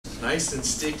Nice and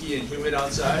sticky and humid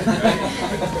outside, right?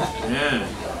 Man.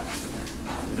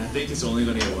 And I think it's only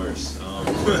going to get worse.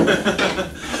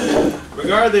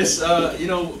 Regardless, you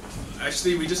know,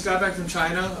 actually we just got back from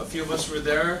China. A few of us were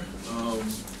there.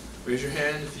 Raise your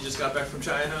hand if you just got back from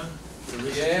China.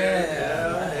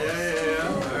 Yeah.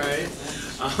 All right.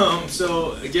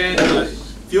 So again,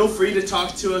 feel free to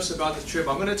talk to us about the trip.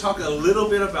 I'm going to talk a little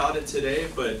bit about it today,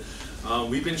 but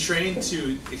we've been trained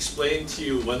to explain to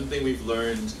you one thing we've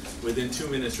learned within 2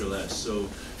 minutes or less. So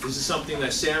this is something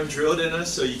that Sam drilled in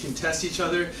us, so you can test each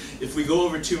other. If we go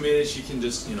over 2 minutes, you can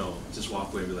just, you know, just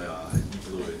walk away and be like, ah, you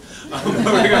blew it.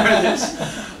 Regardless,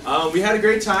 we had a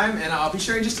great time, and I'll be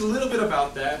sharing just a little bit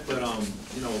about that. But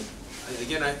you know,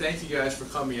 again, I thank you guys for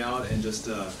coming out, and just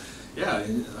yeah, I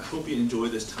hope you enjoy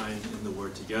this time in the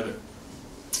Word together.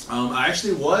 I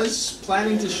actually was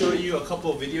planning to show you a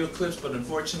couple of video clips, but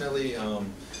unfortunately,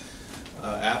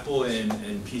 Apple and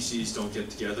PCs don't get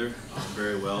together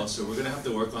very well, so we're going to have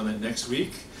to work on it next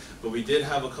week. But we did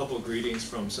have a couple of greetings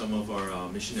from some of our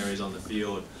missionaries on the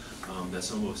field that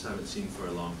some of us haven't seen for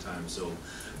a long time, so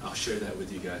I'll share that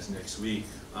with you guys next week.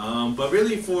 But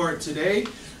really for today,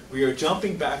 we are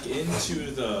jumping back into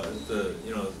the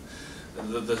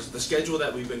schedule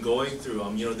that we've been going through.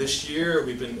 You know, this year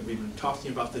we've been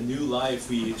talking about the new life.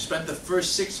 We spent the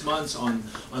first 6 months on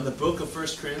the book of 1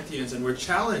 Corinthians, and we're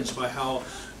challenged by how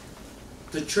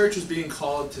the church was being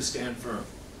called to stand firm,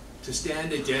 to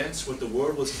stand against what the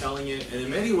world was telling it. And in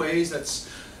many ways, that's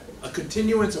a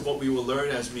continuance of what we will learn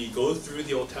as we go through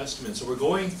the Old Testament. So we're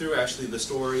going through actually the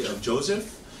story of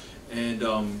Joseph, and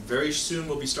very soon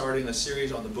we'll be starting a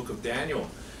series on the book of Daniel.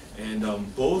 And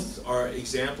both are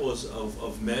examples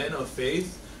of men of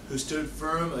faith who stood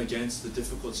firm against the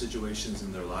difficult situations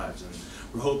in their lives. And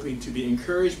we're hoping to be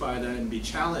encouraged by that and be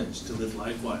challenged to live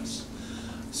likewise.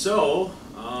 So,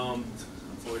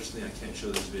 unfortunately I can't show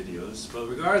those videos, but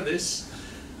regardless,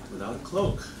 without a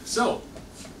cloak. So,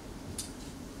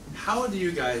 how do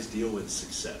you guys deal with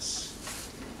success?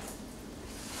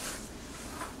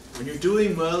 When you're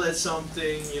doing well at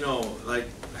something, you know, like,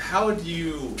 how do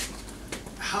you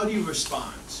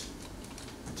respond?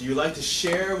 Do you like to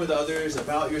share with others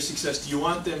about your success? Do you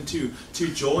want them to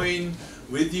join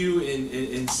with you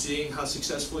in seeing how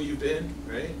successful you've been,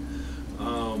 right?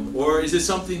 Or is it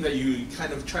something that you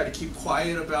kind of try to keep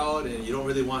quiet about and you don't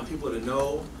really want people to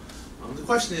know? The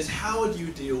question is, how do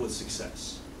you deal with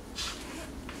success?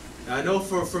 Now, I know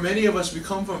for many of us, we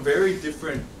come from very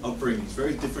different upbringings,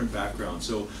 very different backgrounds.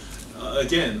 So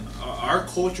again, our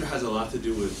culture has a lot to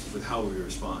do with how we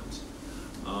respond.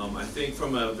 I think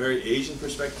from a very Asian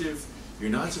perspective, you're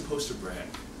not supposed to brag.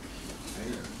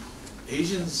 Right?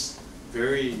 Asians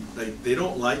they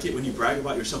don't like it when you brag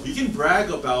about yourself. You can brag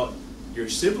about your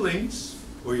siblings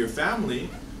or your family.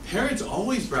 Parents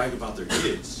always brag about their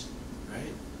kids,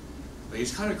 right? Like,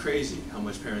 it's kind of crazy how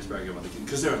much parents brag about their kids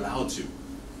because they're allowed to.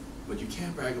 But you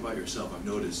can't brag about yourself, I've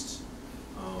noticed.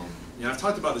 You know, I've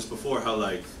talked about this before, how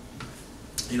like,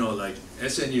 you know, like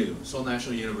SNU, Seoul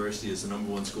National University, is the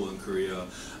 #1 school in Korea.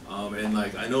 And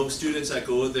like, I know students that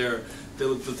go there,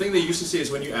 the thing they used to say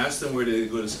is when you ask them where they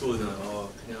go to school, they're like, oh,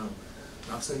 그냥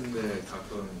학생인데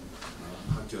가끔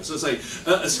학교. So it's like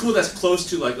a school that's close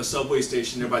to like a subway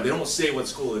station nearby. They don't say what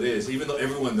school it is, even though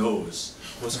everyone knows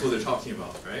what school they're talking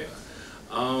about, right?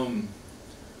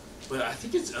 But I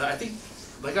think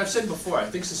like I've said before, I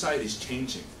think society's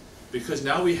changing. Because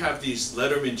now we have these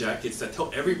Letterman jackets that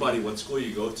tell everybody what school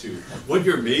you go to, what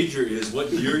your major is, what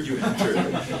year you entered.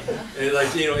 And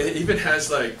like, you know, it even has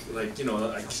like you know,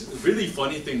 like really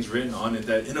funny things written on it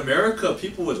that in America,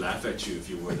 people would laugh at you if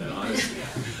you wore that, honestly.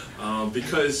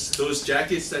 Because those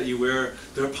jackets that you wear,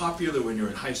 they're popular when you're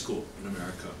in high school in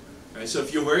America. Right? So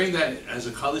if you're wearing that as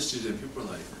a college student, people are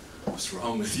like, what's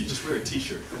wrong with you? Just wear a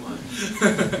t-shirt, come on.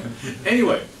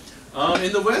 Anyway.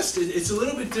 In the West, it's a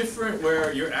little bit different,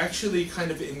 where you're actually kind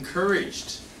of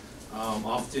encouraged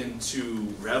often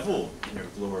to revel in your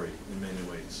glory in many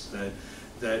ways.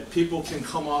 That people can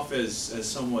come off as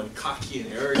somewhat cocky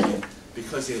and arrogant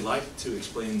because they like to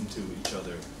explain to each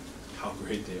other how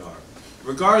great they are.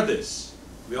 Regardless,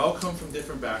 we all come from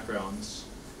different backgrounds,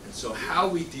 and so how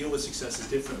we deal with success is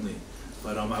differently.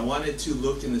 But I wanted to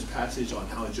look in this passage on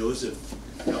how Joseph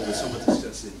dealt with some of the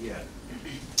success that he had.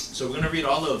 So we're going to read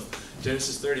all of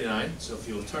Genesis 39. So if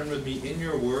you'll turn with me in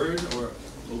your Word, or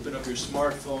open up your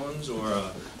smartphones,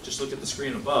 or just look at the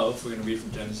screen above, we're going to read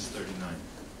from Genesis 39.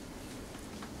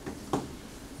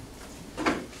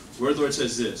 The Word of the Lord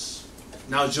says this: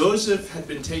 Now Joseph had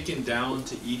been taken down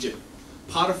to Egypt.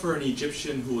 Potiphar, an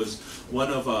Egyptian who was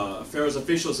one of Pharaoh's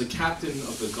officials, the captain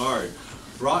of the guard,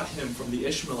 brought him from the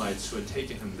Ishmaelites who had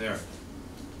taken him there.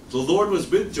 The Lord was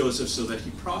with Joseph so that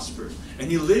he prospered, and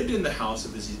he lived in the house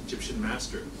of his Egyptian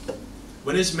master.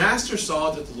 When his master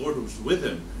saw that the Lord was with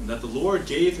him, and that the Lord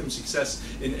gave him success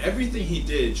in everything he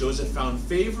did, Joseph found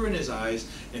favor in his eyes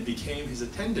and became his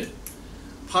attendant.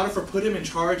 Potiphar put him in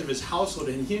charge of his household,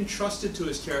 and he entrusted to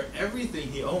his care everything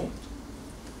he owned.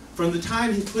 From the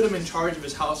time he put him in charge of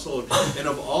his household and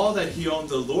of all that he owned,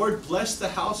 the Lord blessed the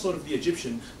household of the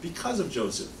Egyptian because of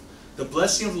Joseph. The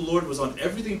blessing of the Lord was on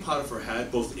everything Potiphar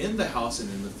had, both in the house and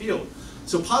in the field.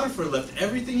 So Potiphar left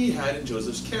everything he had in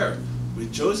Joseph's care.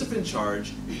 With Joseph in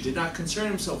charge, he did not concern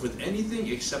himself with anything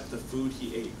except the food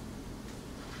he ate.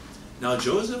 Now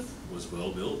Joseph was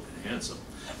well-built and handsome.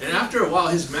 And after a while,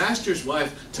 his master's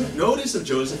wife took notice of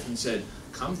Joseph and said,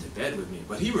 "Come to bed with me."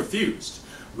 But he refused.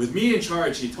 With me in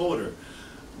charge, he told her,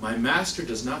 "My master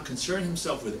does not concern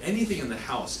himself with anything in the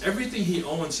house. Everything he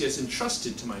owns he has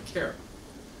entrusted to my care.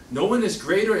 No one is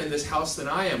greater in this house than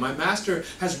I am. My master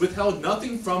has withheld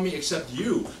nothing from me except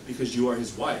you, because you are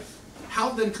his wife. How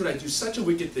then could I do such a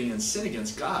wicked thing and sin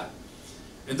against God?"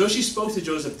 And though she spoke to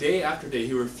Joseph day after day,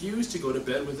 he refused to go to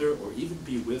bed with her or even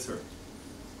be with her.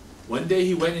 One day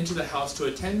he went into the house to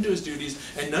attend to his duties,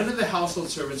 and none of the household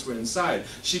servants were inside.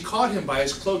 She caught him by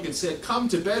his cloak and said, "Come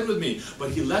to bed with me."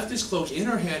 But he left his cloak in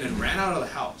her hand and ran out of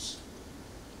the house.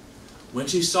 When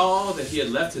she saw that he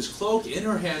had left his cloak in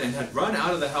her hand and had run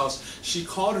out of the house, she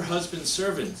called her husband's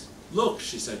servants. "Look,"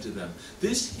 she said to them,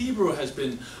 "this Hebrew has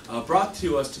been brought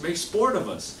to us to make sport of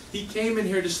us. He came in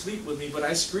here to sleep with me, but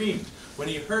I screamed. When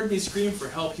he heard me scream for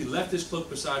help, he left his cloak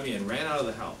beside me and ran out of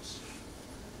the house."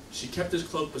 She kept his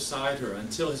cloak beside her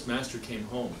until his master came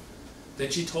home.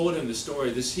 Then she told him the story.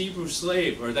 That Hebrew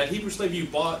slave you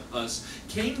bought us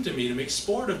came to me to make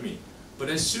sport of me. But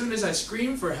as soon as I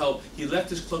screamed for help, he left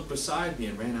his cloak beside me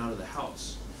and ran out of the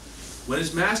house." When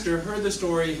his master heard the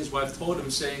story his wife told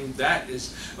him, saying,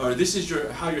 "This is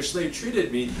how your slave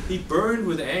treated me," he burned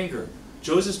with anger.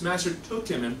 Joseph's master took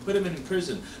him and put him in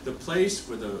prison, the place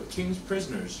where the king's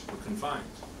prisoners were confined.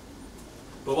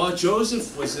 But while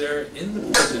Joseph was there in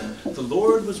the prison, the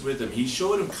Lord was with him. He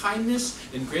showed him kindness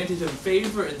and granted him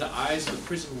favor in the eyes of the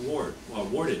prison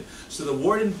warden. So the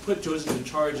warden put Joseph in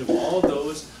charge of all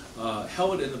those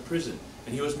held in the prison,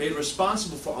 and he was made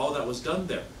responsible for all that was done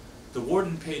there. The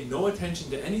warden paid no attention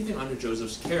to anything under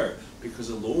Joseph's care, because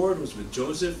the Lord was with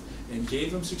Joseph and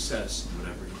gave him success in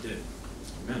whatever he did.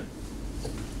 Amen.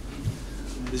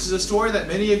 This is a story that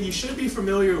many of you should be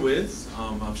familiar with.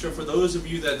 I'm sure for those of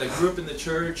you that grew up in the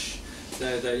church,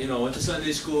 that went to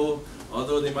Sunday school,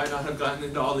 although they might not have gotten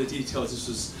into all the details, this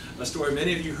was a story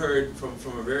many of you heard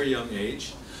from a very young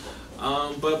age.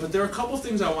 But there are a couple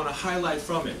things I want to highlight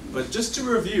from it. But just to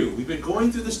review, we've been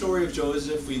going through the story of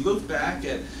Joseph. We looked back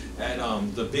at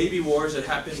the baby wars that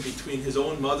happened between his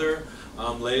own mother,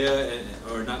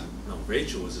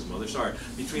 Rachel was his mother, sorry,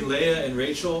 between Leah and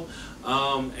Rachel.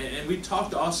 And we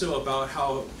talked also about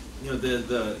how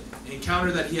the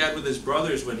encounter that he had with his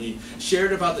brothers when he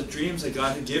shared about the dreams that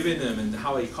God had given him and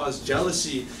how he caused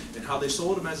jealousy and how they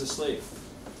sold him as a slave.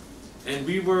 And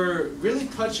we were really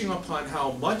touching upon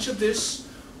how much of this,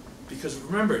 because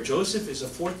remember, Joseph is a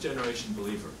fourth-generation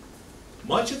believer.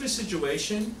 Much of his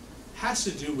situation has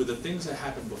to do with the things that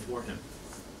happened before him.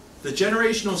 The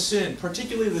generational sin,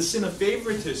 particularly the sin of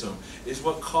favoritism, is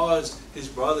what caused his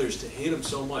brothers to hate him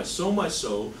so much so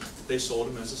that they sold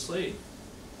him as a slave.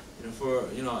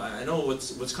 I know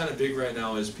what's kind of big right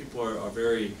now is people are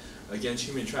very against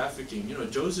human trafficking.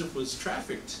 Joseph was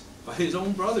trafficked by his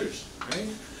own brothers, right?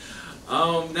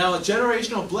 Now,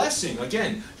 generational blessing.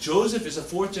 Again, Joseph is a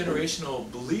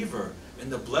fourth-generational believer,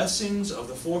 and the blessings of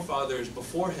the forefathers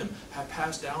before him have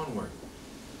passed downward.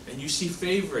 And you see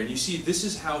favor, and you see this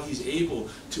is how he's able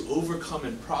to overcome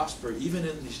and prosper even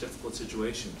in these difficult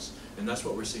situations. And that's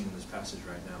what we're seeing in this passage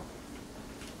right now.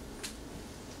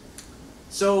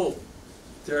 So,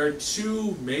 there are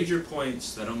two major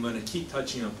points that I'm going to keep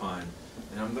touching upon,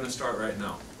 and I'm going to start right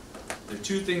now. There are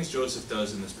two things Joseph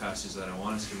does in this passage that I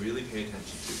want us to really pay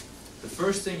attention to. The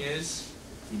first thing is,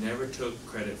 he never took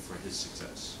credit for his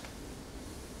success.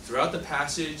 Throughout the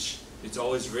passage, it's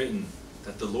always written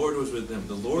that the Lord was with him.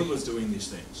 The Lord was doing these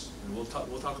things. And we'll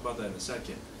talk about that in a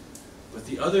second. But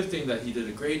the other thing that he did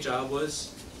a great job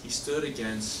was, he stood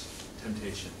against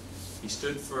temptation. He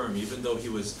stood firm, even though he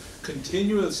was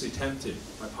continuously tempted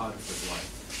by Potiphar's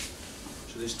wife.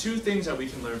 So there's two things that we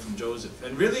can learn from Joseph.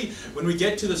 And really, when we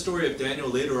get to the story of Daniel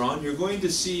later on, you're going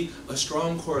to see a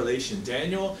strong correlation.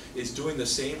 Daniel is doing the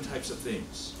same types of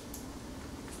things.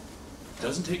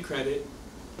 Doesn't take credit,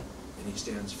 and he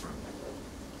stands firm.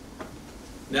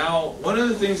 Now, one of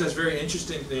the things that's very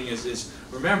interesting thing is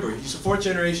remember, he's a fourth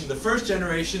generation. The first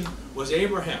generation was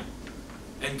Abraham.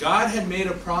 And God had made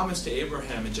a promise to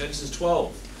Abraham in Genesis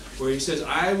 12, where he says,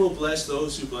 I will bless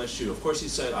those who bless you. Of course, he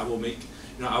said, I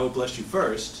will bless you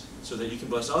first, so that you can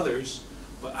bless others,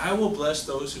 but I will bless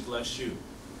those who bless you.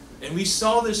 And we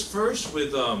saw this first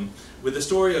with the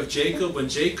story of Jacob, when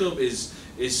Jacob is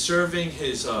serving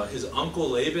his uncle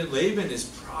Laban. Laban is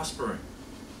prospering.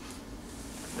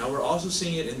 Now we're also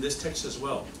seeing it in this text as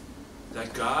well,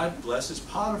 that God blesses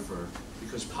Potiphar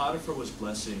because Potiphar was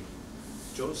blessing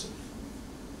Joseph.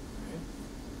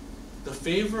 The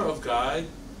favor of God,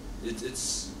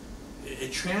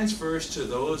 it transfers to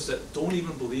those that don't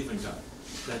even believe in God,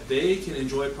 that they can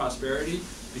enjoy prosperity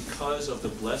because of the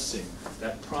blessing,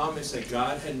 that promise that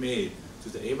God had made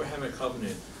through the Abrahamic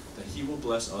covenant, that he will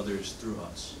bless others through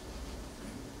us.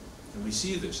 And we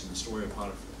see this in the story of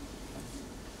Potiphar.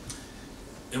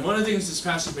 And one of the things this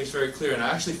passage makes very clear, and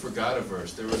I actually forgot a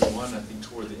verse, there was one I think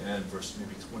toward the end, verse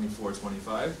maybe 24,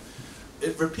 25,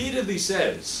 it repeatedly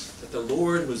says that the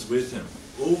Lord was with him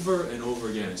over and over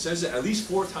again. It says it at least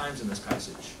 4 times in this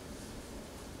passage.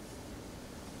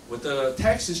 What the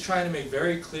text is trying to make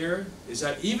very clear is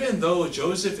that even though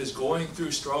Joseph is going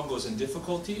through struggles and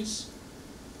difficulties,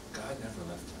 God never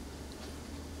left him.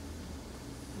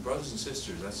 And brothers and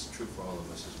sisters, that's true for all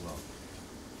of us as well.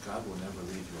 God will never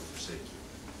leave you or forsake you.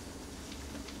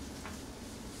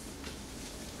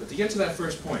 But to get to that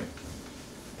first point,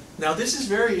 now this is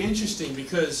very interesting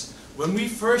because when we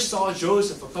first saw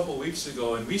Joseph a couple weeks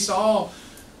ago, and we saw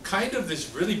kind of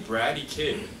this really bratty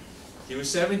kid. He was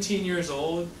 17 years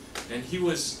old, and he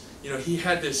was, he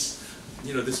had this,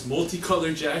 this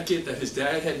multicolored jacket that his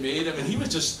dad had made him, and he was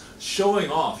just showing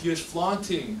off. He was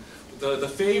flaunting the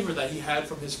favor that he had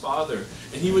from his father,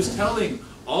 and he was telling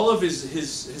all of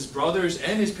his brothers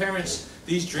and his parents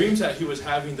these dreams that he was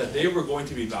having, that they were going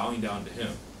to be bowing down to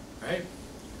him, right?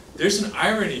 There's an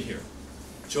irony here.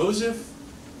 Joseph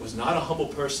was not a humble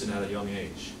person at a young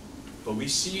age, but we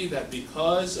see that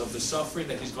because of the suffering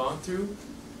that he's gone through,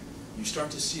 you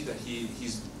start to see that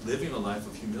he's living a life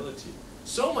of humility.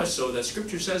 So much so that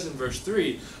Scripture says in verse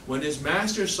 3, when his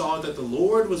master saw that the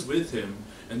Lord was with him,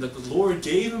 and that the Lord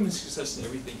gave him success in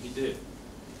everything he did.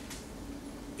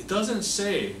 It doesn't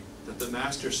say that the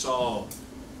master saw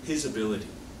his ability.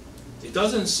 It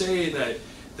doesn't say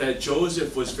that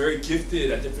Joseph was very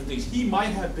gifted at different things. He might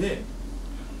have been.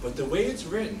 But the way it's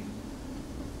written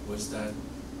was that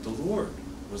the Lord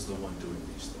was the one doing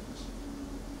these things.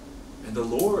 And the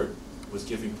Lord was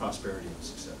giving prosperity and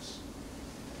success.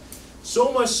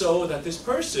 So much so that this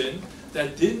person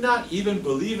that did not even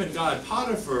believe in God,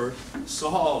 Potiphar,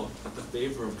 saw that the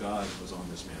favor of God was on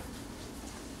this man.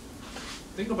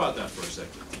 Think about that for a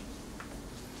second.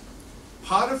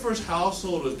 Potiphar's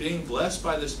household was being blessed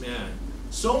by this man,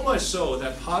 so much so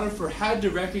that Potiphar had to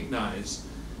recognize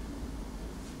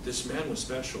this man was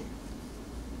special.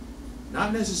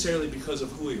 Not necessarily because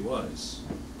of who he was,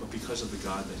 but because of the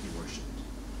God that he worshipped.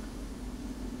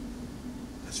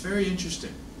 That's very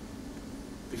interesting.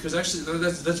 Because actually,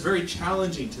 that's very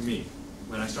challenging to me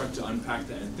when I start to unpack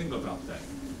that and think about that.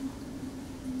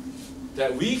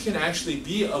 That we can actually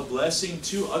be a blessing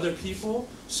to other people,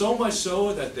 so much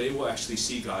so that they will actually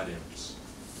see God in us.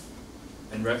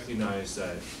 And recognize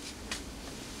that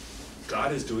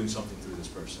God is doing something through this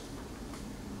person.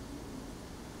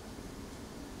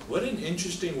 What an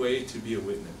interesting way to be a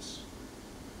witness.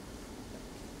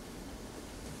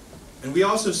 And we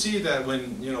also see that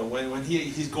when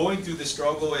he's going through this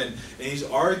struggle and he's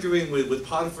arguing with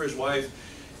Potiphar's wife,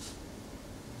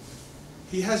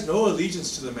 he has no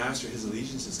allegiance to the master. His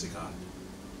allegiance is to God.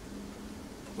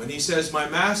 When he says, my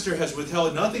master has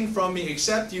withheld nothing from me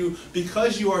except you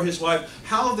because you are his wife,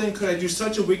 how then could I do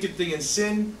such a wicked thing and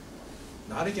sin,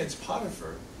 not against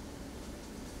Potiphar,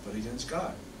 but against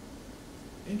God?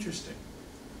 Interesting.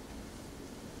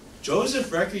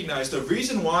 Joseph recognized the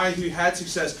reason why he had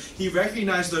success. He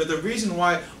recognized the reason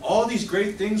why all these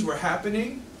great things were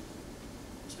happening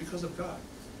was because of God.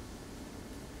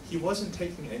 He wasn't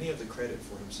taking any of the credit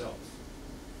for himself.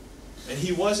 And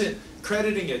he wasn't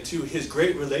crediting it to his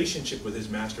great relationship with his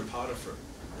master Potiphar.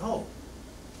 No.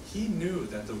 He knew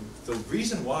that the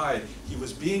reason why he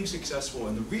was being successful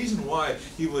and the reason why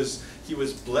he was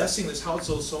blessing this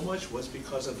household so much was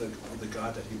because of the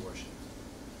God that he worshipped.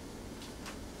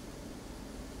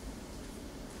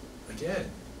 Again,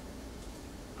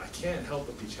 I can't help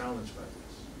but be challenged by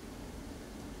this.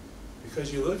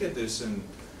 Because you look at this and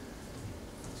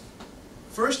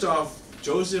first off,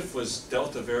 Joseph was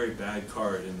dealt a very bad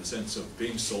card in the sense of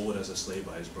being sold as a slave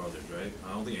by his brothers, right?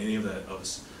 I don't think any of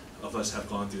us have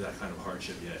gone through that kind of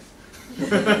hardship yet.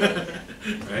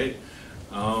 Right?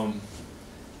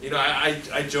 You know,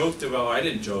 I joked about, I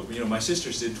didn't joke, but, you know, my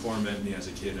sisters did torment me as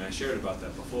a kid, and I shared about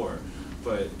that before.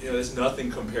 But, you know, there's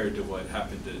nothing compared to what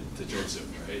happened to Joseph,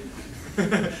 right?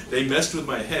 They messed with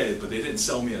my head, but they didn't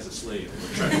sell me as a slave. They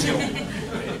were trying to kill me,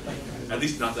 right? At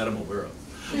least not that I'm aware of.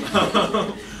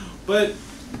 But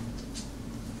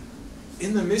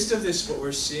in the midst of this, what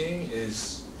we're seeing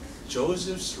is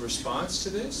Joseph's response to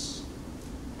this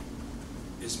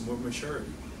is more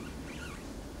maturity.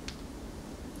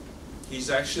 He's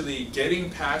actually getting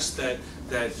past that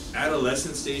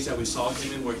adolescent stage that we saw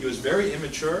him in, where he was very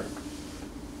immature,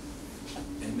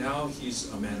 and now he's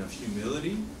a man of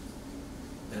humility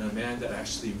and a man that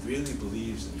actually really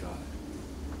believes in God.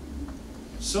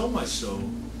 So much so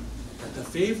that the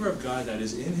favor of God that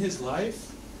is in his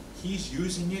life, he's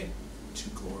using it to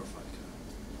glorify God.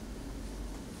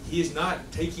 He is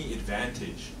not taking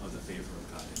advantage of the favor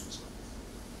of God in his life.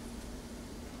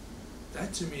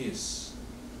 That to me is,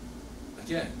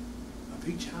 again, a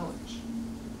big challenge.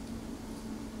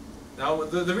 Now,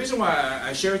 the reason why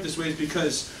I share it this way is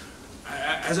because,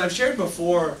 as I've shared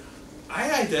before, I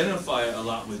identify a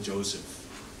lot with Joseph.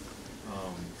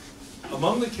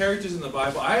 Among the characters in the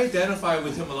Bible, I identify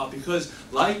with him a lot because,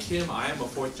 like him, I am a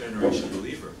fourth-generation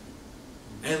believer.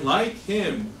 And like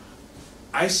him,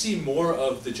 I see more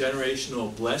of the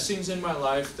generational blessings in my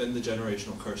life than the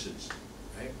generational curses.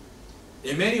 Right?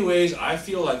 In many ways, I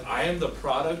feel like I am the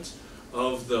product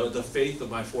of the faith of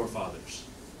my forefathers.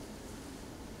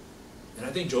 And I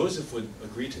think Joseph would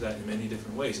agree to that in many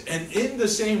different ways. And in the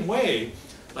same way,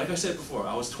 like I said before,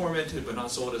 I was tormented but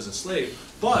not sold as a slave.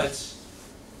 But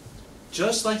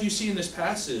just like you see in this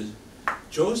passage,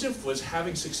 Joseph was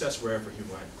having success wherever he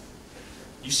went.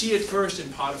 You see it first in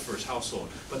Potiphar's household,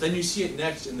 but then you see it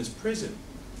next in this prison.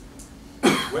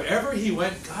 Wherever he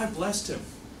went, God blessed him.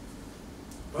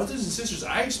 Brothers and sisters,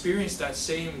 I experienced that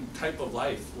same type of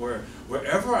life where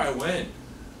wherever I went,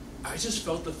 I just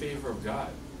felt the favor of God.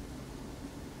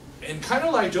 And kind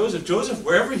of like Joseph,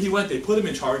 wherever he went, they put him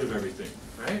in charge of everything,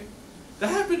 right? That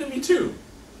happened to me too.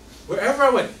 Wherever I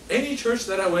went, any church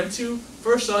that I went to,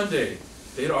 first Sunday,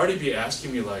 they'd already be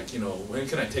asking me, like, you know, when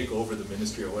can I take over the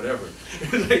ministry or whatever.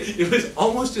 It was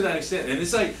almost to that extent. And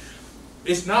it's like,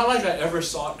 it's not like I ever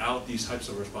sought out these types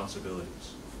of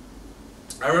responsibilities.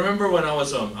 I remember when I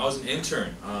was an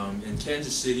intern in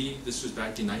Kansas City. This was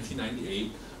back in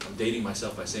 1998. I'm dating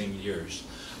myself by saying years.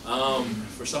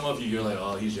 For some of you, you're like,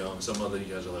 oh, he's young. Some other you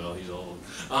guys are like, oh, he's old.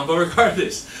 But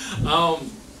regardless,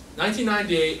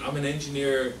 1998, I'm an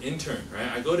engineer intern, right?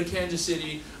 I go to Kansas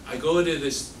City. I go to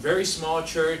this very small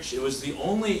church. It was the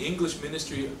only English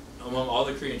ministry among all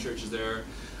the Korean churches there.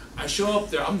 I show up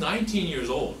there. I'm 19 years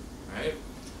old, right?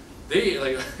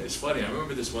 It's funny, I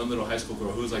remember this one little high school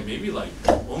girl who was like maybe like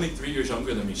only 3 years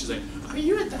younger than me. She's like, are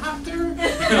you a doctor?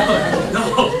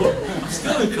 No, I'm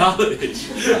still in college.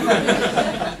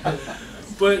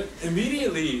 But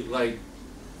immediately, like,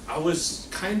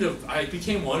 I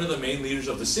became one of the main leaders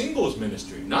of the singles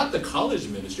ministry, not the college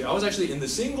ministry. I was actually in the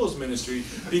singles ministry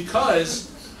because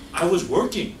I was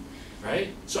working, right?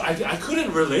 So I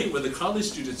couldn't relate with the college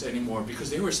students anymore because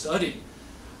they were studying.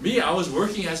 Me, I was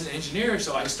working as an engineer,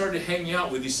 so I started hanging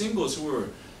out with these singles who were,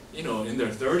 you know, in their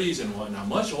 30s and whatnot,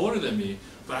 much older than me,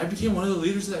 but I became one of the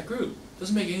leaders of that group.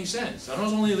 Doesn't make any sense. I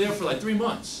was only there for like 3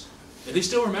 months, and they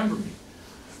still remember me.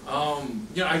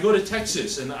 You know, I go to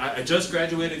Texas, and I just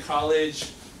graduated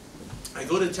college. I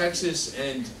go to Texas,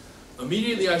 and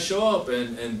immediately I show up,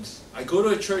 and I go to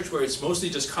a church where it's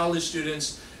mostly just college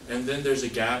students, and then there's a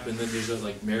gap, and then there's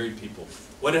like married people.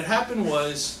 What had happened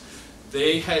was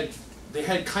they had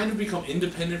kind of become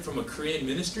independent from a Korean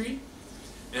ministry,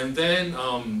 and then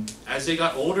as they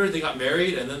got older, they got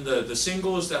married, and then the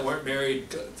singles that weren't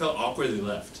married felt awkwardly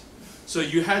left. So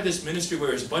you had this ministry where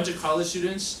there's a bunch of college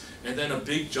students, and then a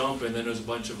big jump, and then there's a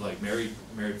bunch of like married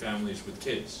families with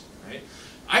kids, right?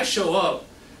 I show up,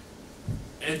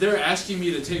 and they're asking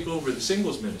me to take over the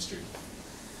singles ministry.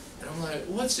 And I'm like,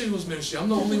 what singles ministry? I'm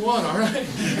the only one, all right?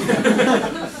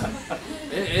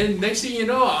 and next thing you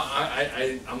know,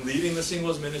 I'm leading the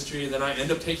singles ministry, and then I end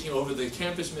up taking over the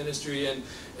campus ministry, and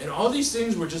all these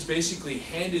things were just basically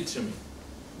handed to me.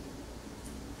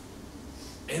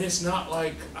 And it's not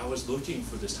like I was looking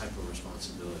for this type of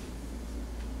responsibility.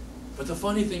 But the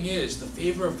funny thing is, the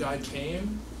favor of God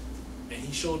came, and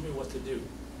He showed me what to do.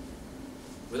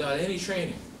 Without any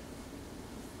training,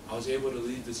 I was able to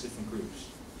lead these different groups.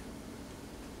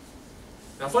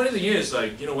 Now, funny thing is,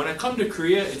 like, you know, when I come to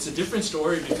Korea, it's a different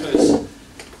story because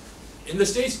in the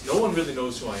States, no one really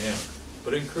knows who I am.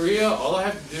 But in Korea, all I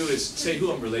have to do is say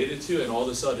who I'm related to, and all of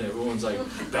a sudden, everyone's like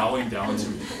bowing down to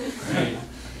me. Right?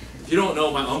 If you don't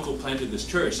know, my uncle planted this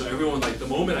church, so everyone, like, the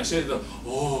moment I say to them,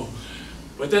 oh,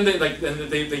 but then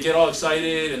they get all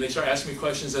excited and they start asking me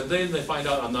questions, and then they find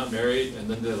out I'm not married, and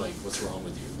then they're like, what's wrong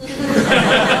with you?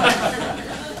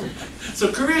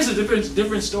 So Korea is a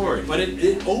different story, but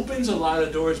it opens a lot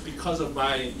of doors because of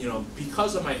my,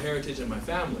 because of my heritage and my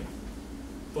family.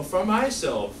 But for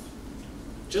myself,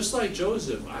 just like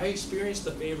Joseph, I experienced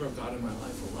the favor of God in my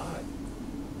life a lot.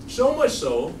 So much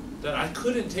so that I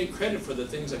couldn't take credit for the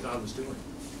things that God was doing.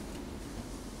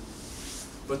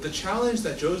 But the challenge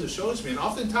that Joseph shows me, and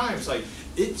oftentimes, like,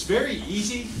 it's very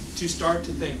easy to start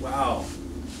to think, wow,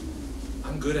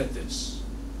 I'm good at this.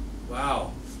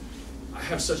 Wow, I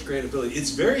have such great ability.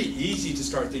 It's very easy to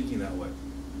start thinking that way.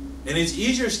 And it's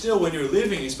easier still when you're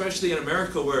living, especially in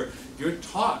America, where you're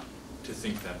taught to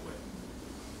think that way.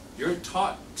 You're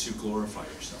taught to glorify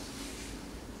yourself.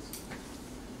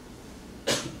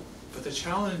 But the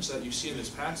challenge that you see in this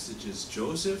passage is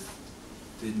Joseph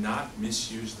did not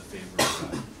misuse the favor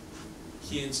of God.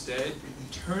 He instead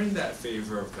turned that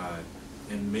favor of God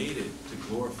and made it to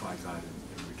glorify God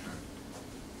in return.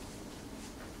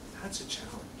 That's a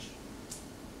challenge.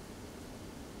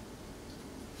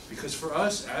 Because for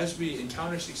us, as we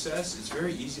encounter success, it's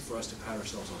very easy for us to pat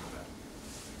ourselves on the back.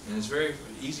 And it's very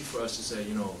easy for us to say,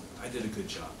 I did a good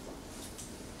job.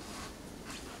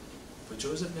 But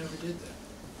Joseph never did that.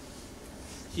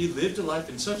 He lived a life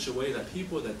in such a way that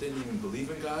people that didn't even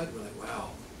believe in God were like,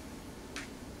 wow,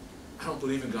 I don't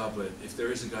believe in God, but if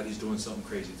there is a God, he's doing something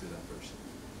crazy through that person.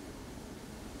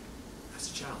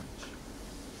 That's a challenge.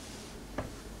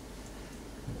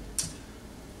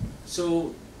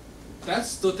 So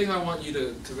that's the thing I want you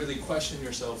to really question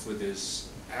yourself with is,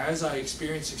 as I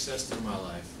experience success through my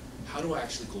life, how do I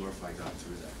actually glorify God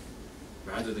through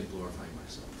that, rather than glorifying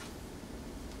myself?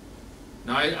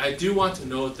 Now, I do want to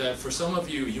note that for some of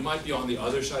you, you might be on the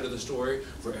other side of the story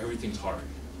where everything's hard.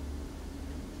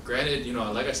 Granted,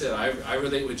 like I said, I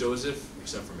relate with Joseph,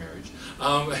 except for marriage.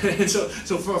 And so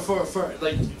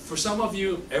for some of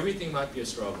you, everything might be a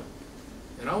struggle.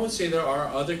 And I would say there are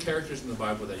other characters in the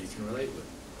Bible that you can relate with.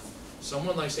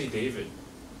 Someone like, say, David.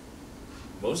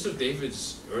 Most of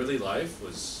David's early life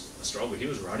was a struggle. He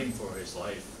was running for his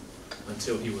life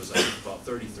until he was about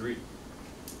 33.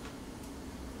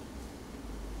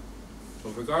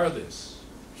 But regardless,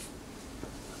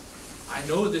 I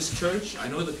know this church, I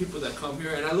know the people that come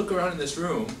here, and I look around in this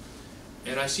room,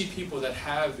 and I see people that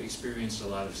have experienced a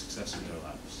lot of success in their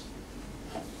lives.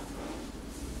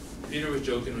 Peter was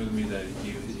joking with me that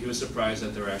he was surprised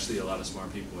that there were actually a lot of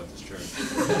smart people at this church.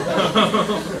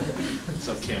 What's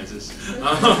up, Kansas?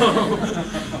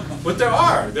 But there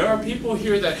are people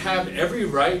here that have every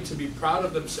right to be proud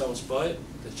of themselves, but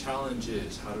the challenge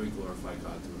is, how do we glorify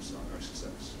God through our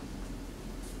success?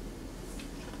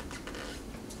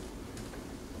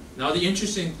 Now, the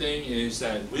interesting thing is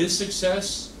that with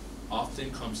success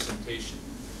often comes temptation.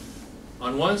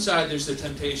 On one side, there's the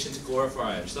temptation to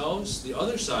glorify ourselves. The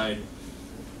other side,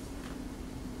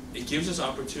 it gives us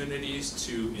opportunities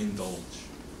to indulge.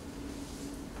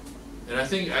 And I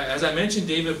think, as I mentioned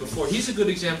David before, he's a good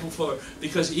example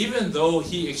because even though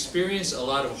he experienced a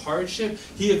lot of hardship,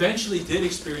 he eventually did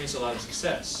experience a lot of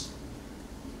success.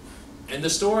 And the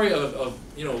story of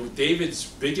David's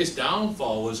biggest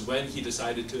downfall was when he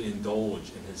decided to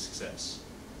indulge in his success.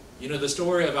 The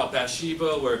story about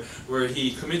Bathsheba where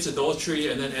he commits adultery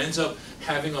and then ends up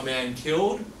having a man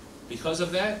killed because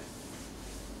of that.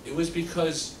 It was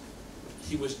because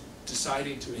he was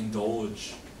deciding to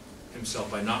indulge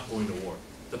himself by not going to war.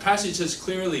 The passage says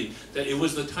clearly that it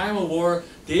was the time of war.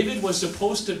 David was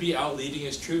supposed to be out leading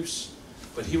his troops,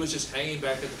 but he was just hanging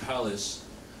back at the palace,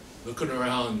 looking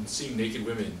around, seeing naked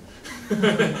women,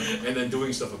 and then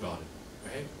doing stuff about it,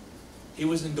 right? He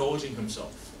was indulging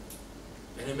himself.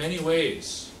 And in many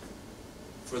ways,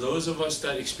 for those of us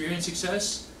that experience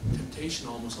success, temptation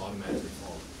almost automatically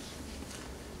follows.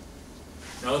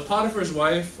 Now with Potiphar's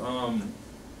wife,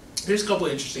 here's a couple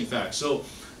of interesting facts. So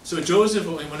Joseph,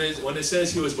 when it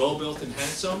says he was well-built and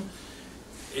handsome,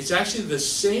 it's actually the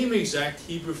same exact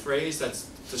Hebrew phrase that's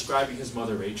describing his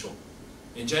mother Rachel.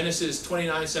 In Genesis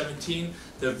 29:17,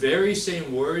 the very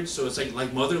same word, so it's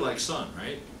like mother, like son,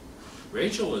 right?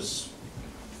 Rachel was,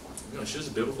 she was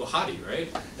a biblical hottie, right?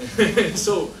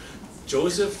 So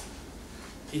Joseph,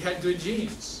 he had good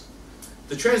genes.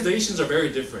 The translations are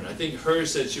very different. I think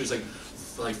hers said she was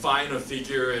like fine of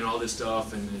figure and all this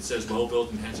stuff, and it says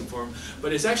well-built and handsome for him.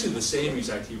 But it's actually the same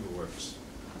exact Hebrew words.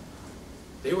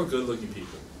 They were good-looking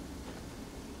people.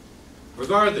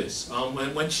 Regardless,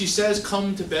 when she says,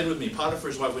 come to bed with me,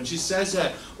 Potiphar's wife, when she says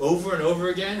that over and over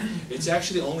again, it's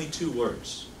actually only two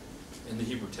words in the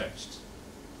Hebrew text.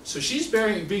 So she's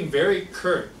being very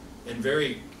curt and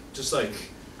very, just like,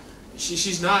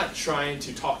 she's not trying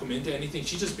to talk him into anything,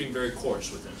 she's just being very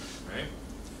coarse with him,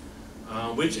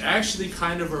 right? Which actually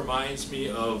kind of reminds me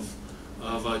of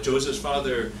Joseph's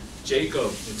father,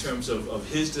 Jacob, in terms of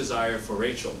his desire for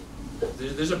Rachel.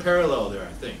 There's a parallel there,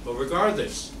 I think. But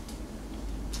regardless,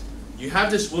 you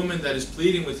have this woman that is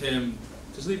pleading with him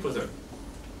to sleep with her.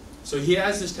 So he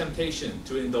has this temptation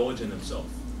to indulge in himself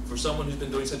for someone who's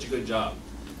been doing such a good job.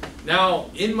 Now,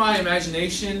 in my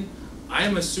imagination, I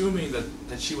am assuming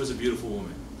that she was a beautiful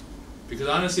woman. Because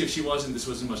honestly, if she wasn't, this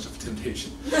wasn't much of a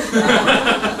temptation.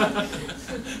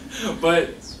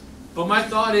 But my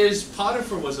thought is,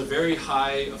 Potiphar was a very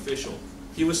high official.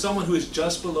 He was someone who is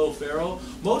just below Pharaoh.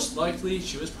 Most likely,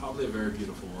 she was probably a very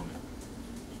beautiful woman.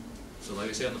 So like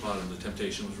I say on the bottom, the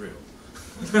temptation was real.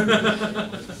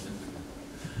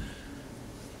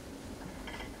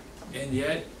 And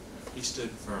yet, he stood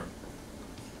firm.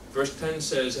 Verse 10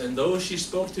 says, and though she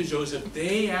spoke to Joseph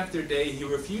day after day, he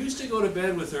refused to go to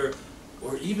bed with her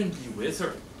or even be with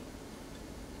her.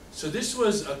 So this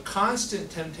was a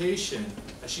constant temptation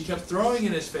that she kept throwing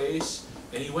in his face,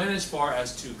 and he went as far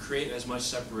as to create as much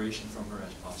separation from her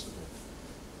as possible.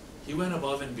 He went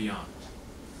above and beyond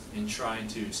in trying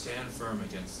to stand firm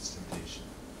against this temptation.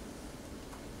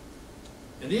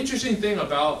 And the interesting thing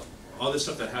about all this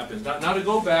stuff that happens, now to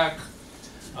go back,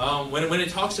 when it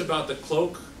talks about the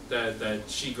cloak that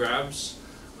she grabs,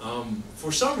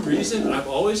 for some reason I've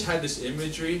always had this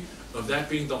imagery of that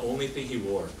being the only thing he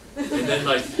wore. And then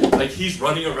like he's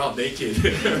running around naked.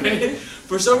 Right?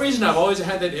 For some reason I've always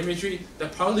had that imagery.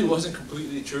 That probably wasn't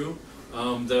completely true.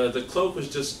 The cloak was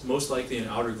just most likely an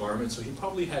outer garment, so he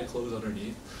probably had clothes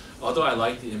underneath. Although I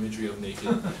like the imagery of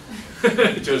naked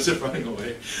Joseph running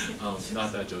away.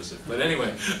 Not that Joseph, but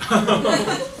anyway.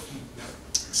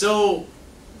 So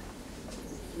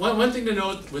one thing to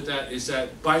note with that is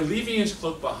that by leaving his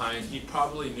cloak behind, he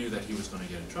probably knew that he was going to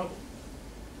get in trouble.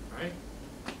 Right?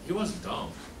 He wasn't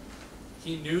dumb.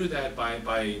 He knew that by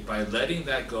letting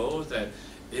that go, that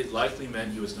it likely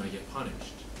meant he was going to get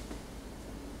punished.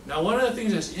 Now, one of the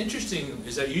things that's interesting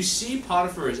is that you see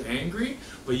Potiphar is angry,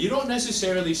 but you don't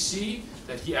necessarily see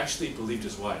that he actually believed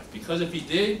his wife. Because if he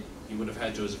did, he would have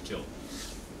had Joseph killed.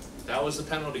 That was the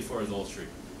penalty for adultery,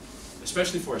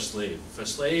 especially for a slave. If a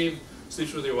slave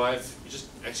sleeps with your wife, you just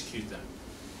execute them.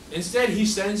 Instead, he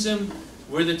sends him,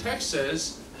 where the text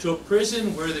says, to a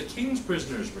prison where the king's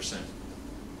prisoners were sent.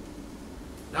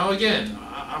 Now again,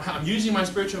 I'm using my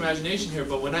spiritual imagination here,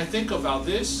 but when I think about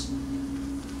this,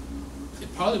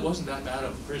 it probably wasn't that bad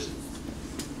of a prison.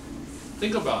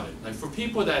 Think about it. Like for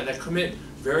people that commit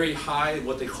very high,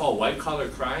 what they call white-collar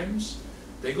crimes,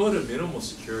 they go to minimal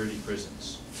security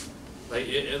prisons.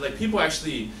 Like people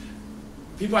actually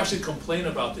complain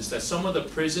about this, that some of the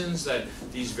prisons that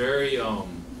these very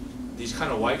these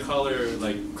kind of white-collar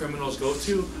like criminals go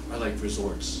to are like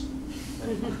resorts.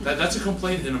 That's a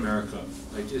complaint in America.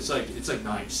 It's like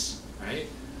nice, right?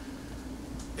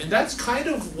 And that's kind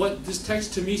of what this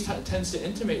text to me tends to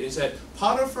intimate, is that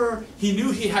Potiphar, he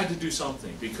knew he had to do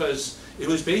something because it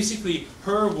was basically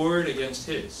her word against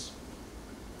his.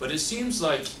 But it seems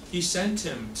like he sent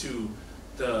him to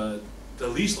the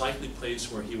least likely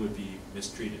place where he would be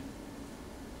mistreated.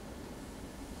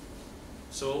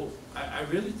 So I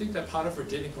really think that Potiphar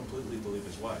didn't completely believe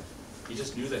his wife. He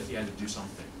just knew that he had to do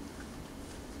something.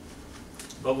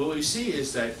 But what we see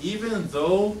is that even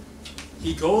though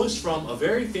he goes from a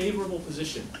very favorable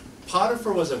position,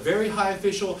 Potiphar was a very high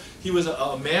official, he was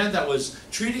a man that was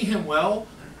treating him well,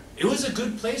 it was a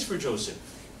good place for Joseph.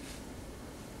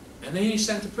 And then he's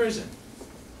sent to prison.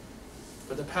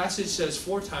 But the passage says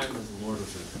 4 times that the Lord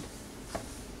was with him.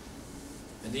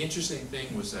 And the interesting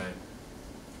thing was that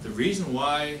the reason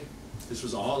why this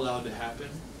was all allowed to happen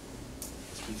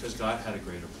is because God had a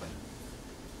greater plan.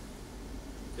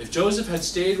 If Joseph had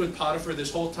stayed with Potiphar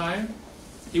this whole time,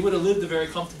 he would have lived a very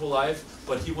comfortable life,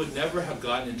 but he would never have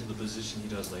gotten into the position he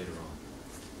does later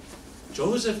on.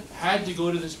 Joseph had to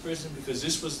go to this prison because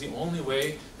this was the only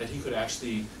way that he could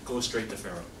actually go straight to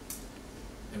Pharaoh.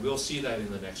 And we'll see that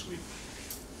in the next week.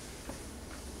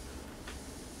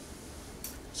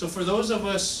 So for those of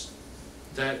us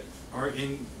that are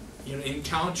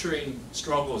encountering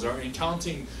struggles, are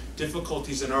encountering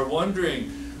difficulties, and are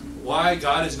wondering why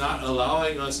God is not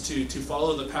allowing us to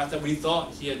follow the path that we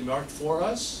thought He had marked for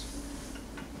us,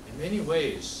 in many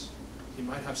ways, He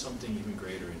might have something even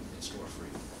greater in store for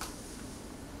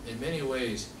you. In many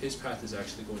ways, His path is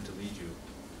actually going to lead you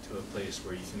to a place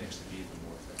where you can actually be even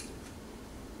more effective.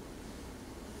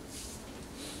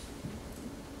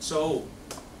 So,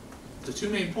 the 2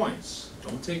 main points: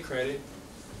 don't take credit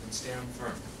and stand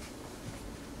firm.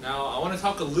 Now, I want to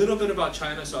talk a little bit about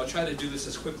China, so I'll try to do this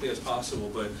as quickly as possible.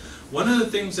 But one of the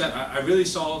things that I really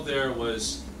saw there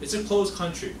was it's a closed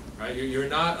country, right? You're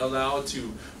not allowed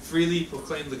to freely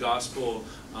proclaim the gospel.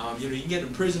 You know, you can get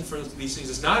in prison for these things.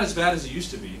 It's not as bad as it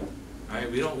used to be,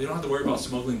 right? We don't have to worry about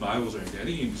smuggling Bibles or anything. I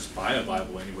think you can just buy a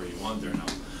Bible anywhere you want there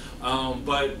now.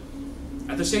 But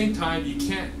at the same time, you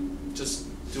can't just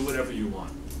do whatever you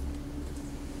want.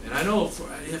 And I know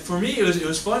for me it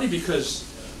was funny because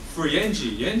for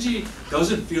Yenji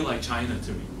doesn't feel like China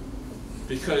to me,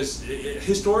 because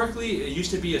historically it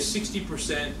used to be a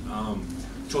 60%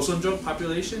 Joseon족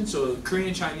population, so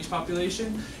Korean Chinese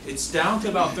population. It's down to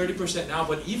about 30% now,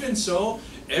 but even so,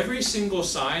 every single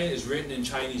sign is written in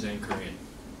Chinese and Korean.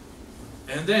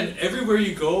 And then everywhere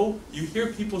you go, you hear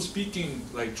people speaking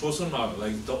like Joseonma,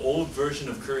 like the old version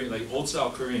of Korean, like old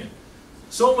style Korean.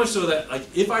 So much so that, like,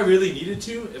 if I really needed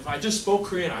to, if I just spoke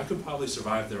Korean, I could probably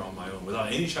survive there on my own without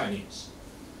any Chinese.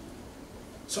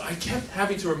 So I kept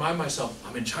having to remind myself,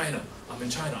 I'm in China,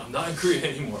 I'm not in Korea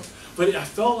anymore. But I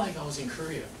felt like I was in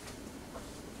Korea.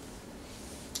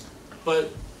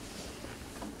 But,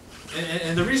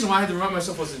 and the reason why I had to remind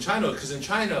myself I was in China, because in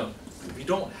China, we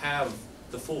don't have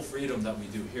the full freedom that we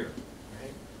do here.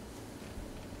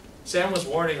 Sam was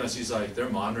warning us, he's like, they're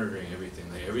monitoring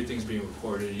everything, like everything's being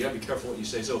recorded, you gotta be careful what you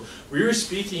say. So we were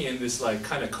speaking in this like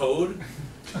kind of code,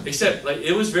 except like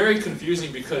it was very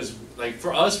confusing because like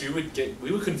for us we would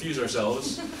confuse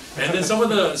ourselves, and then some of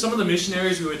the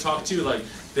missionaries we would talk to, like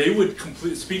they would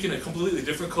speak in a completely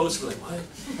different code, so we're like,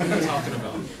 what are you talking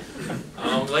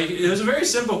about? Like it was a very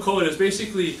simple code. It was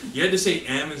basically you had to say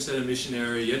M instead of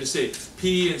missionary, you had to say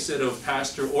P instead of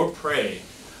pastor or pray.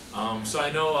 So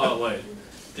I know what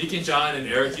Deacon John and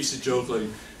Eric used to joke like,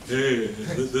 hey,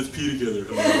 let's pee together.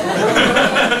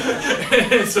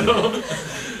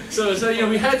 so you know,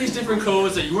 we had these different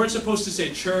codes that you weren't supposed to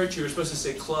say church, you were supposed to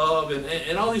say club,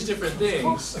 and all these different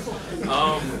things.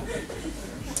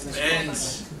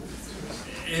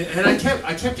 And I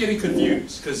kept getting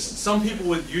confused because some people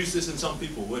would use this and some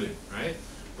people wouldn't, right?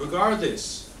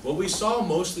 Regardless, what we saw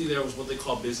mostly there was what they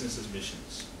call business as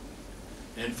missions.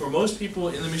 And for most people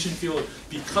in the mission field,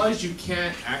 because you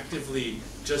can't actively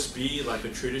just be like a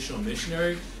traditional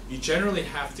missionary, you generally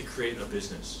have to create a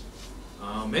business.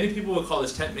 Many people would call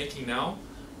this tent making now,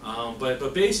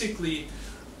 but basically,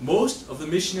 most of the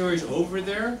missionaries over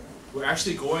there were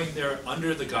actually going there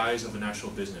under the guise of an actual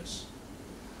business.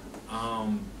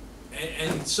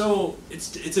 And so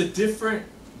it's a different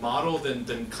model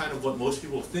than kind of what most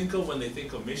people think of when they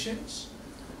think of missions.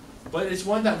 But it's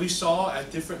one that we saw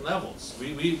at different levels.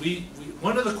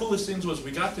 One of the coolest things was we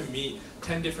got to meet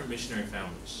 10 different missionary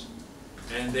families.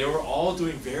 And they were all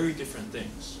doing very different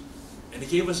things. And it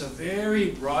gave us a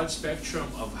very broad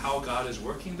spectrum of how God is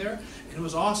working there, and it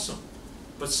was awesome.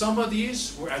 But some of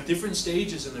these were at different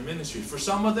stages in their ministry. For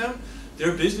some of them,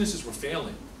 their businesses were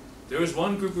failing. There was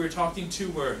one group we were talking to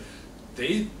where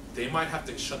they might have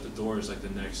to shut the doors like the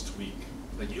next week.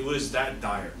 Like it was that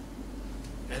dire.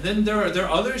 And then there are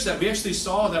others that we actually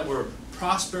saw that were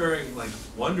prospering like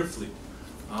wonderfully.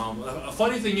 A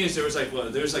funny thing is there's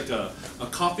like a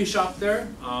coffee shop there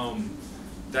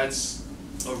that's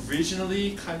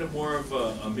originally kind of more of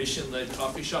a mission-led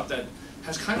coffee shop that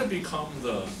has kind of become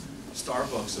the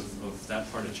Starbucks of that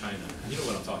part of China. You know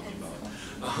what I'm talking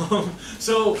about.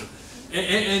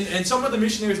 And some of the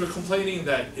missionaries were complaining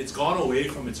that it's gone away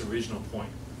from its original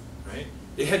point, right?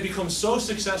 It had become so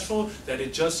successful that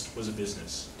it just was a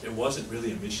business. It wasn't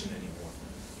really a mission anymore.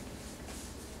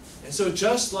 And so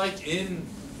just like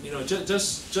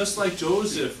just like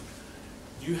Joseph,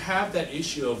 you have that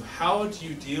issue of how do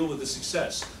you deal with the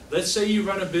success. Let's say you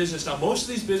run a business. Now most of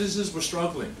these businesses were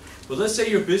struggling, but let's say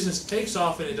your business takes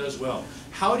off and it does well.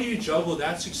 How do you juggle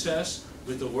that success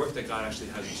with the work that God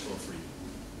actually has in store for you?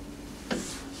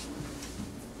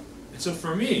 And so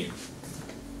for me,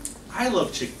 I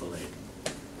love Chick-fil-A.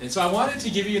 And so I wanted to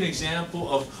give you an example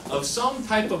of some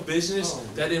type of business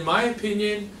that, in my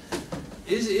opinion,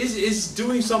 is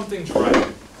doing some things right.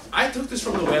 I took this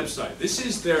from the website. This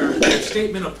is their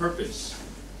statement of purpose.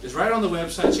 It's right on the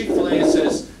website. Chick-fil-A, it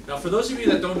says, now for those of you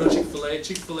that don't know Chick-fil-A,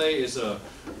 Chick-fil-A is a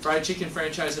fried chicken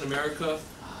franchise in America.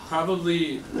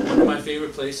 Probably one of my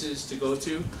favorite places to go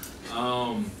to.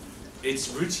 It's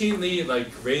routinely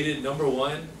like rated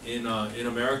 #1 in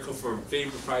America for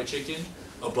favorite fried chicken,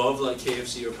 above like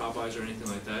KFC or Popeyes or anything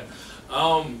like that.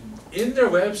 In their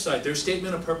website, their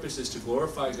statement of purpose is to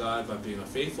glorify God by being a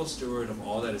faithful steward of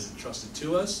all that is entrusted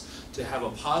to us, to have a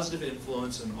positive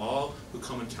influence on all who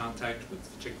come in contact with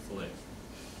Chick-fil-A.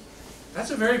 That's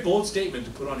a very bold statement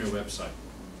to put on your website.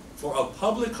 For a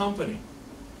public company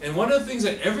And one of the things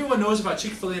that everyone knows about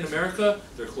Chick-fil-A in America,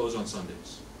 they're closed on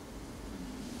Sundays.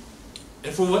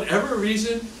 And for whatever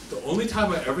reason, the only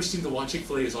time I ever seem to want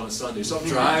Chick-fil-A is on a Sunday. So I'm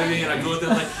driving and I go there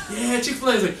like, yeah,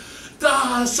 Chick-fil-A is like,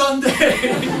 Sunday,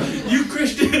 you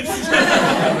Christians.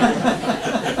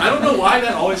 I don't know why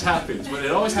that always happens, but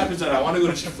it always happens that I want to go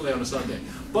to Chick-fil-A on a Sunday.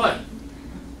 But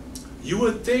you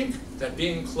would think that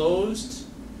being closed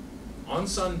on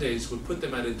Sundays would put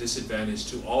them at a disadvantage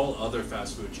to all other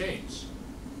fast food chains.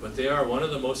 But they are one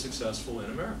of the most successful in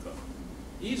America,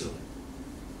 easily.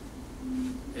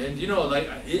 And you know, like,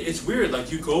 it's weird,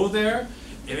 like you go there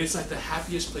and it's like the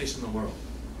happiest place in the world.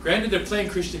 Granted, they're playing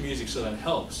Christian music, so that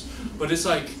helps. But it's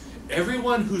like,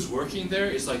 everyone who's working there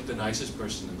is like the nicest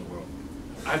person in the world.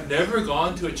 I've never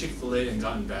gone to a Chick-fil-A and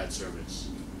gotten bad service,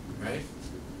 right?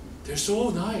 They're so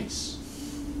nice.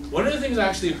 One of the things I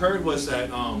actually heard was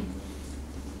that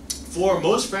for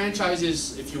most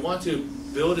franchises, if you want to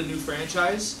build a new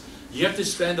franchise, you have to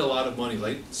spend a lot of money.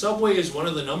 Like, Subway is one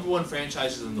of the #1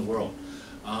 franchises in the world.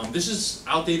 This is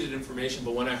outdated information,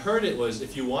 but when I heard it was,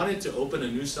 if you wanted to open a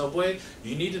new Subway,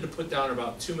 you needed to put down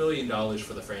about $2 million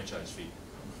for the franchise fee.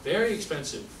 Very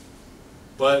expensive.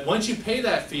 But once you pay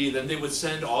that fee, then they would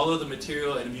send all of the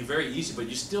material and it'd be very easy, but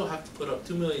you still have to put up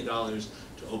 $2 million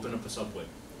to open up a Subway.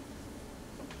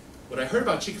 What I heard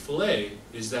about Chick-fil-A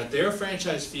is that their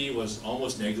franchise fee was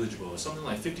almost negligible. It was something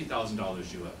like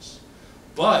 $50,000 US.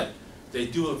 But they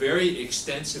do a very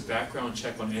extensive background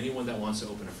check on anyone that wants to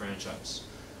open a franchise.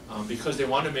 Because they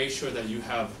want to make sure that you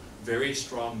have very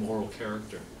strong moral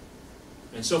character.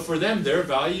 And so for them, their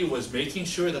value was making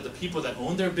sure that the people that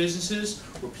own their businesses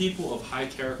were people of high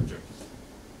character.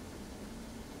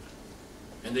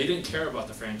 And they didn't care about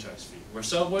the franchise fee. Where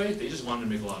Subway, they just wanted to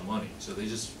make a lot of money. So they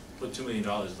just put $2 million,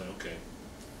 like, okay.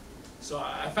 So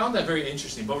I found that very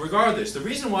interesting. But regardless, the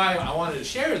reason why I wanted to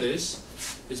share this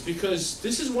is because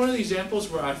this is one of the examples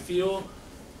where I feel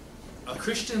a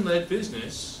Christian-led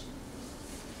business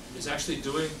is actually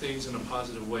doing things in a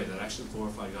positive way that actually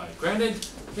glorify God. Granted,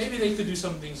 maybe they could do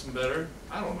some things better.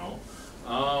 I don't know.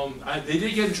 They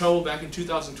did get in trouble back in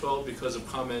 2012 because of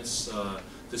comments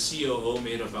the COO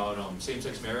made about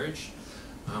same-sex marriage,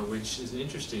 which is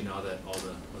interesting now that all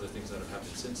the other things that have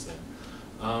happened since then.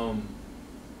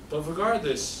 But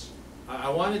regardless, I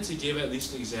wanted to give at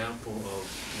least an example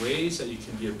of ways that you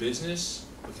can be a business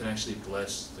but can actually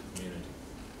bless the community.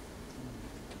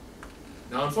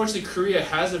 Now, unfortunately, Korea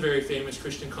has a very famous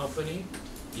Christian company,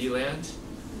 Eland.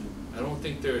 I don't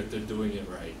think they're doing it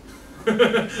right.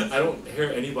 I don't hear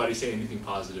anybody say anything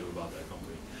positive about that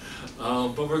company.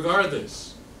 But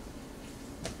regardless,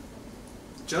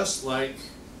 just like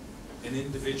an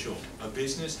individual, a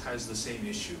business has the same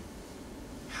issue.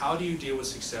 How do you deal with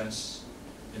success,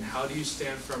 and how do you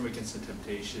stand firm against the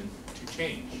temptation to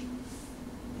change?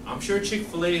 I'm sure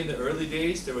Chick-fil-A in the early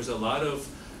days, there was a lot of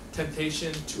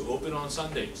temptation to open on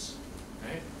Sundays,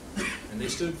 right? And they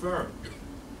stood firm.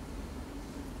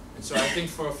 And so I think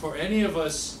for any of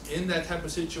us in that type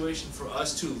of situation, for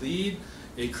us to lead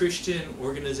a Christian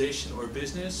organization or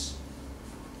business,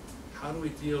 how do we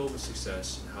deal with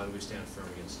success, and how do we stand firm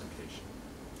against temptation?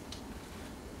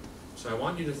 So I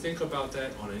want you to think about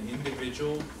that on an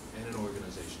individual and an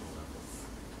organizational level.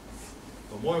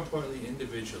 But more importantly,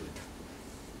 individually.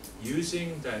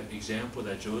 Using that example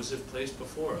that Joseph placed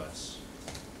before us,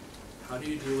 how do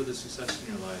you deal with the success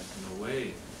in your life in a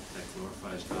way that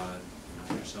glorifies God and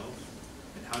not yourself?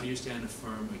 And how do you stand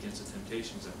firm against the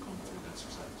temptations that come through that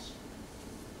success?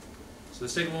 So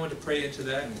let's take a moment to pray into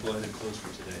that and we'll go ahead and close for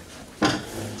today.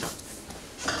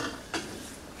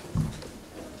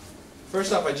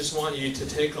 First off, I just want you to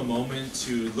take a moment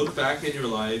to look back in your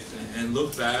life and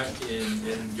look back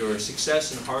in your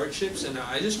success and hardships. And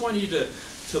I just want you to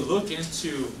look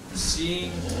into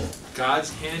seeing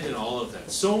God's hand in all of that.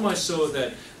 So much so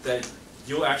that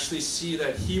you'll actually see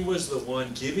that He was the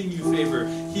one giving you favor.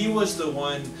 He was the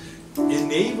one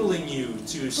enabling you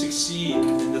to succeed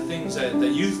in the things that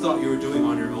you thought you were doing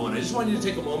on your own. I just want you to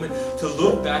take a moment to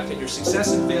look back at your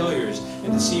success and failures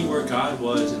and to see where God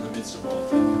was in the midst of all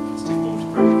of that. Let's take a moment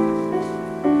to pray.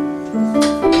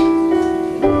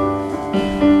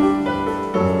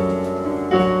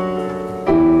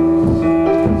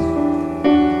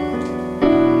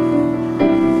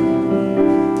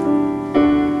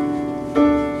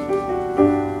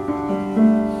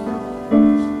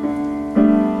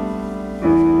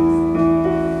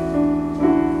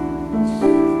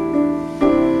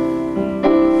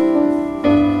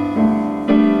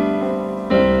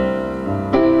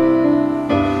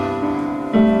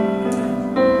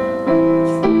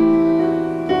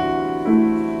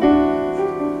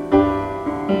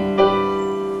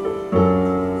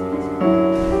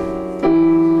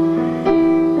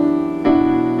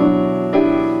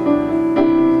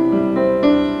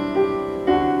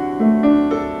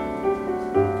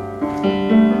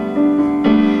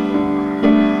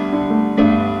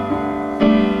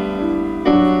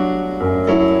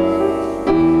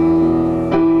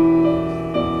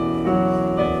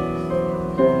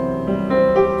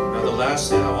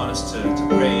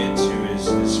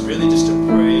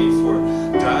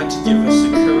 give us the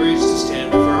courage to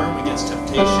stand firm against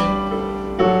temptation.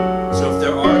 So if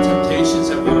there are temptations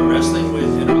that we are wrestling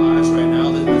with in our lives right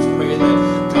now, then let's pray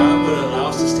that God would allow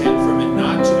us to stand firm and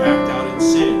not to act out in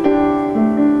sin,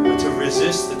 but to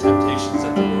resist the temptations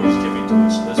that the Lord is giving to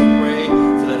us. So let's pray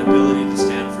for that ability to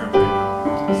stand firm right now.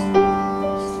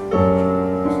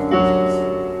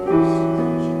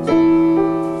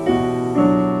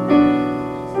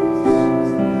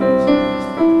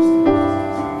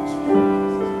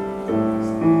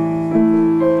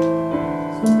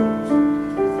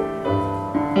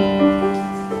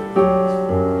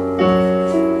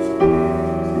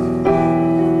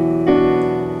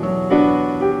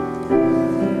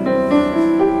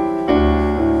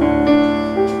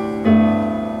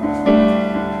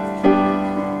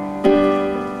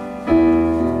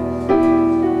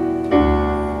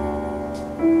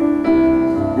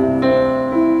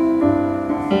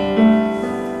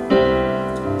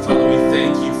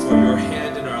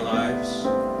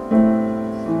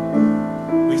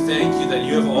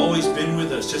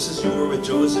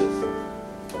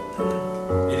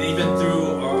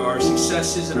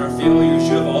 And our failures,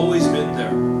 you have always been there.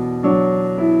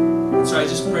 And so I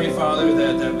just pray, Father,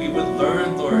 that we would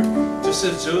learn, Lord, just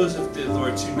as Joseph did,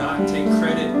 Lord, to not take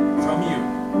credit from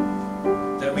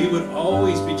you. That we would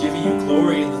always be giving you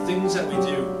glory in the things that we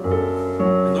do.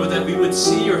 And Lord, that we would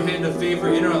see your hand of favor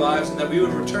in our lives and that we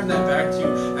would return that back to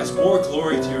you as more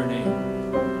glory to your name.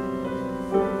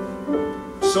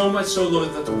 So much so,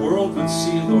 Lord, that the world would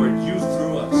see, Lord, you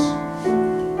through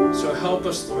us. So help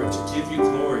us, Lord, to give you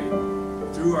glory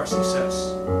through our success,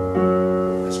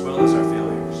 as well as our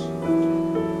failures.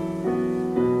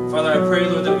 Father, I pray,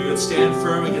 Lord, that we would stand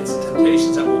firm against the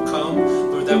temptations that will come.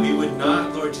 Lord, that we would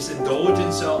not, Lord, just indulge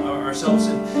in ourselves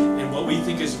in what we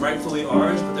think is rightfully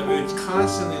ours, but that we would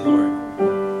constantly, Lord,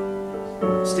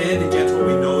 stand against what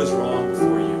we know is wrong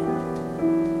before you.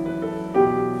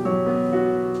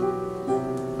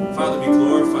 Father, be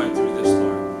glorified through this,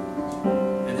 Lord.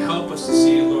 And help us to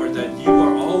see, Lord, that you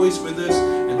are always with us,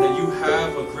 that you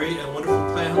have a great and wonderful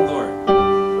plan, Lord,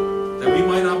 that we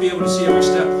might not be able to see every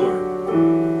step,